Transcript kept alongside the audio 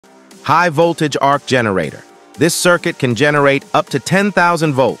High voltage arc generator. This circuit can generate up to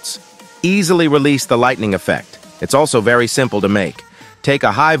 10,000 volts. Easily release the lightning effect. It's also very simple to make. Take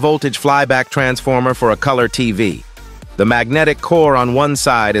a high voltage flyback transformer for a color TV. The magnetic core on one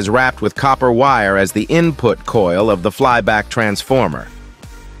side is wrapped with copper wire as the input coil of the flyback transformer.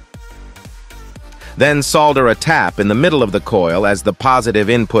 Then solder a tap in the middle of the coil as the positive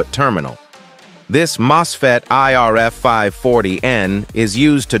input terminal. This MOSFET IRF540N is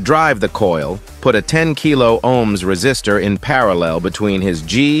used to drive the coil. Put a 10 kilo ohms resistor in parallel between his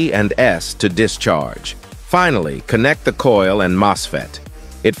G and S to discharge. Finally, connect the coil and MOSFET.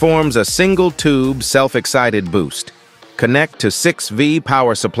 It forms a single-tube self-excited boost. Connect to 6V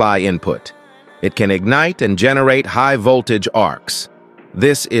power supply input. It can ignite and generate high-voltage arcs.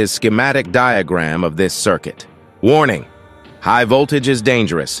 This is schematic diagram of this circuit. Warning: high voltage is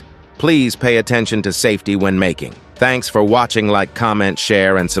dangerous. Please pay attention to safety when making. Thanks for watching. Like, comment,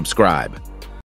 share, and subscribe.